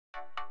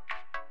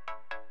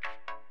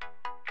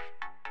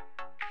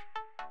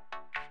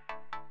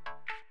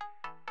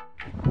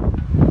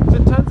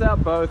turns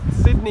out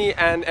both Sydney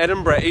and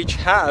Edinburgh each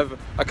have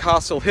a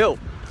Castle Hill.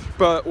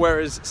 But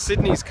whereas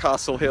Sydney's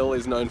Castle Hill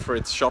is known for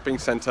its shopping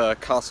centre,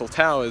 Castle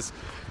Towers,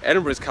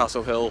 Edinburgh's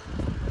Castle Hill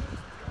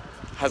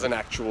has an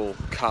actual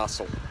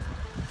castle.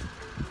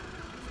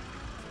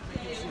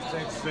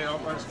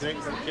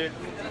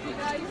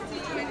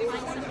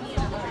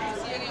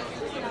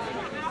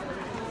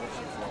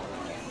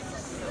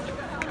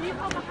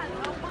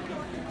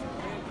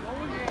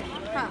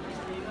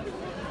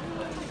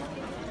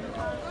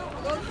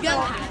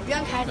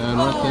 And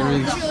right there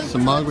is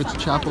St Margaret's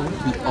Chapel,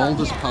 the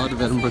oldest part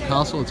of Edinburgh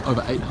Castle. It's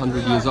over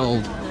 800 years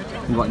old.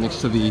 And right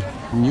next to the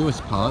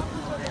newest part,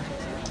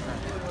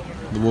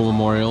 the War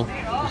Memorial,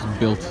 was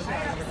built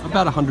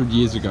about 100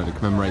 years ago to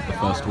commemorate the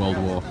First World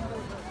War.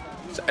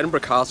 So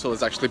Edinburgh Castle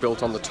is actually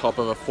built on the top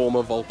of a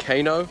former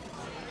volcano.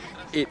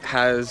 It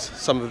has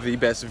some of the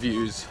best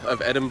views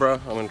of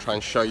Edinburgh. I'm going to try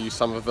and show you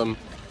some of them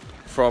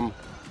from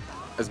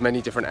as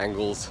many different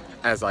angles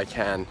as I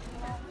can.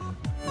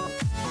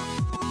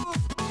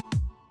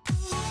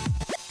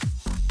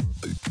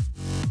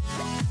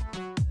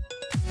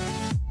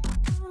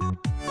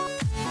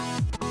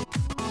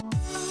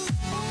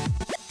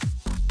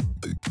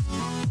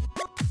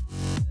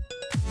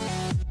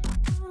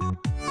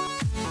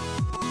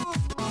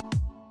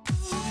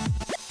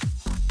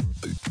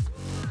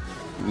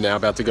 Now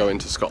about to go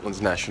into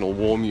Scotland's National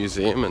War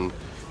Museum, and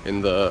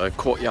in the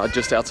courtyard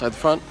just outside the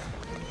front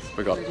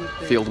we've got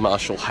Field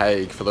Marshal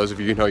Haig. For those of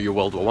you who know your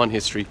World War I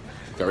history,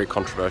 very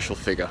controversial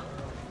figure.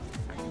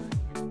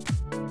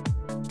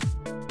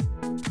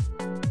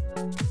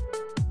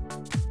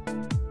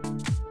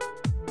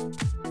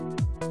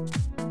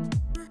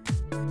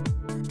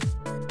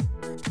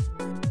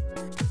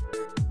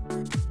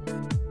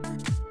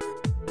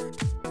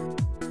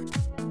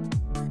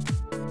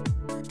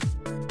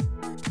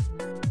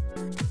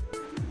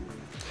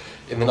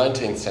 In the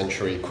 19th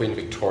century, Queen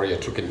Victoria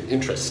took an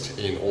interest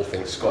in all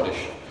things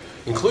Scottish,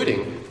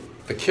 including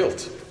the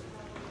kilt.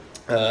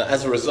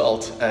 As a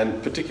result,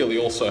 and particularly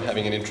also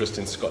having an interest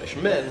in Scottish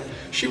men,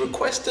 she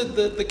requested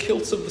that the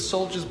kilts of the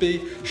soldiers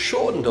be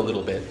shortened a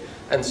little bit.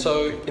 And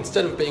so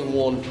instead of being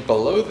worn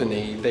below the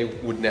knee, they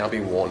would now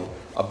be worn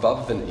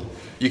above the knee.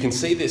 You can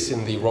see this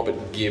in the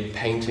Robert Gibb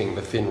painting,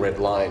 The Thin Red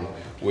Line,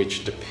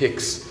 which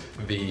depicts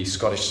the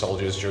Scottish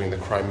soldiers during the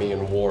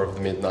Crimean War of the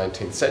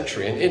mid-19th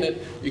century, and in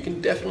it you can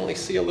definitely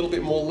see a little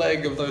bit more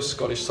leg of those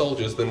Scottish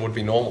soldiers than would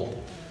be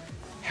normal.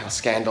 How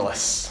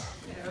scandalous.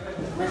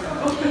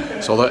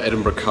 So although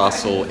Edinburgh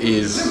Castle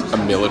is a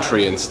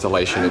military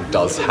installation, it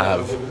does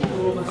have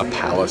a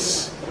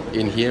palace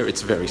in here.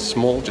 It's very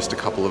small, just a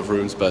couple of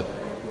rooms, but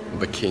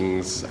the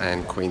kings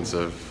and queens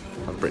of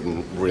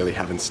Britain really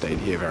haven't stayed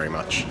here very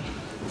much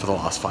for the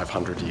last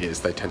 500 years.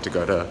 They tend to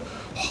go to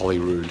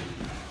Holyrood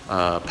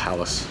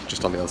Palace,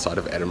 just on the other side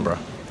of Edinburgh.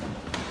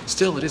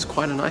 Still, it is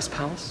quite a nice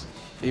palace,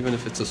 even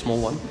if it's a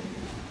small one.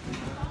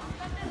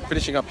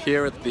 Finishing up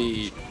here at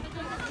the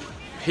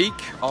peak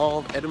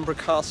of Edinburgh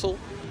Castle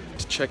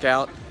to check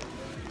out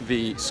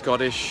the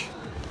Scottish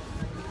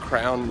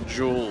crown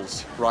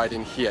jewels right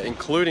in here,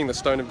 including the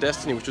Stone of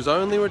Destiny, which was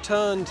only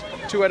returned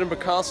to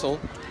Edinburgh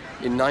Castle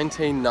in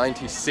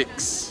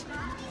 1996.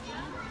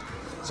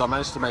 So I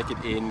managed to make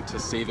it in to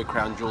see the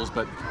crown jewels,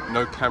 but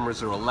no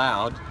cameras are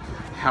allowed.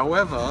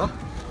 However,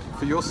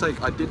 for your sake,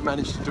 I did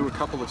manage to do a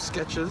couple of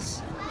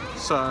sketches.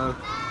 So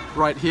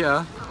right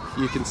here,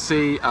 you can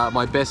see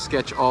my best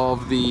sketch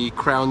of the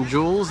crown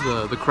jewels,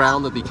 the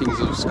crown that the kings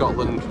of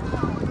Scotland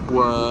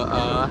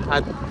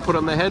had put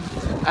on their head.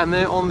 And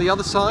then on the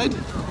other side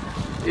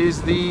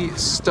is the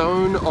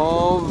Stone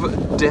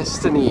of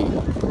Destiny,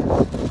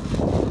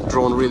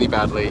 drawn really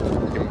badly.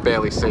 You can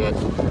barely see it.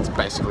 It's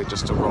basically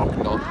just a rock,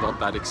 not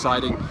that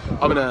exciting.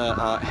 I'm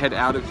gonna head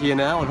out of here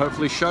now and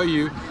hopefully show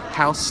you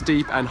how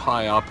steep and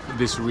high up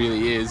this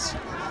really is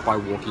by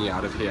walking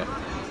out of here.